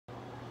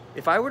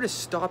If I were to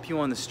stop you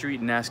on the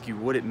street and ask you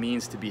what it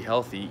means to be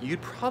healthy,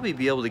 you'd probably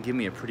be able to give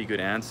me a pretty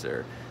good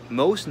answer.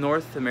 Most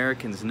North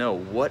Americans know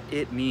what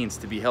it means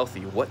to be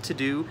healthy, what to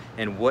do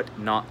and what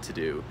not to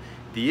do.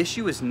 The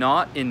issue is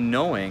not in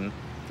knowing,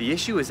 the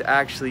issue is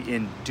actually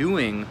in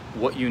doing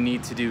what you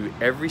need to do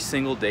every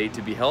single day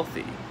to be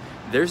healthy.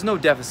 There's no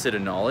deficit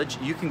of knowledge.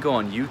 You can go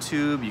on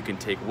YouTube, you can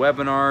take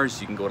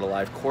webinars, you can go to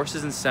live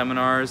courses and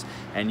seminars,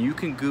 and you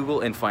can Google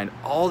and find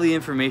all the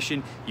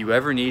information you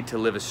ever need to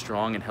live a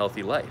strong and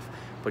healthy life.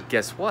 But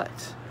guess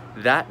what?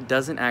 That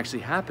doesn't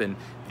actually happen.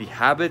 The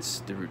habits,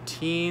 the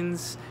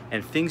routines,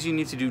 and things you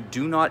need to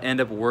do not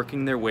end up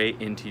working their way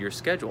into your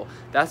schedule.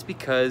 That's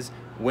because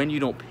when you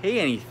don't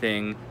pay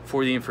anything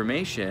for the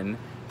information,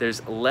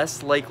 there's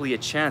less likely a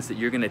chance that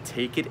you're gonna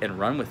take it and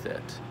run with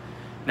it.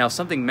 Now,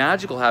 something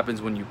magical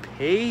happens when you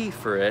pay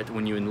for it,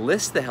 when you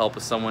enlist the help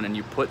of someone and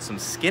you put some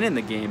skin in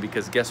the game,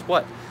 because guess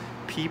what?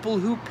 People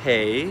who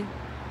pay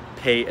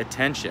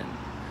attention.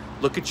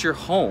 Look at your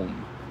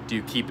home. Do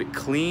you keep it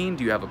clean?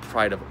 Do you have a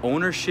pride of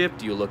ownership?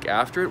 Do you look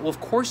after it? Well, of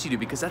course you do,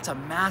 because that's a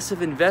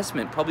massive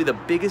investment, probably the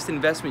biggest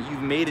investment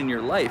you've made in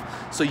your life.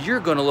 So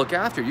you're gonna look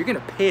after it. You're gonna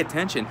pay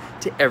attention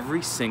to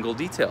every single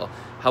detail.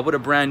 How about a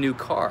brand new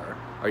car?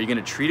 Are you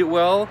gonna treat it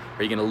well?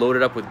 Are you gonna load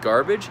it up with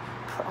garbage?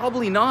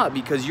 Probably not,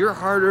 because your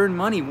hard-earned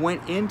money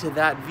went into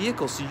that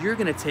vehicle, so you're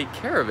gonna take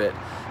care of it.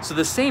 So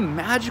the same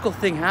magical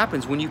thing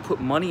happens when you put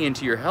money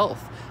into your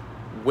health.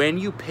 When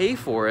you pay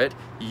for it,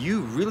 you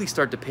really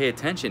start to pay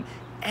attention,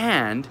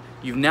 and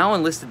you've now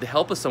enlisted the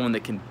help of someone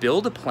that can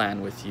build a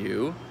plan with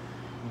you,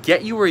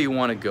 get you where you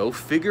wanna go,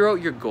 figure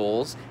out your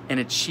goals, and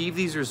achieve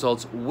these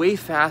results way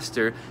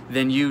faster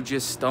than you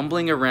just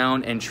stumbling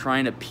around and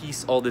trying to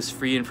piece all this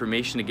free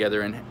information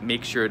together and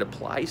make sure it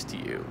applies to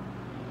you.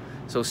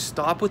 So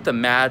stop with the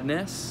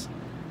madness,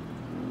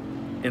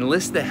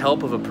 enlist the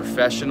help of a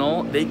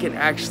professional. They can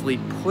actually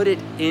put it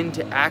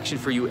into action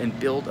for you and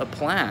build a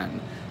plan.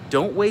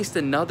 Don't waste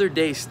another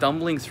day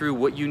stumbling through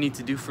what you need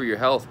to do for your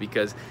health,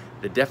 because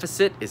the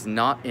deficit is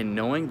not in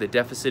knowing, the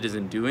deficit is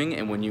in doing,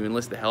 and when you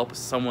enlist the help of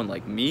someone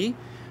like me,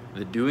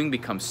 the doing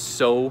becomes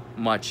so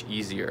much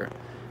easier.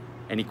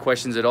 Any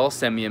questions at all,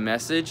 send me a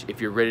message.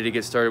 If you're ready to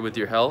get started with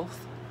your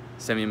health,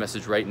 send me a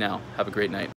message right now. Have a great night.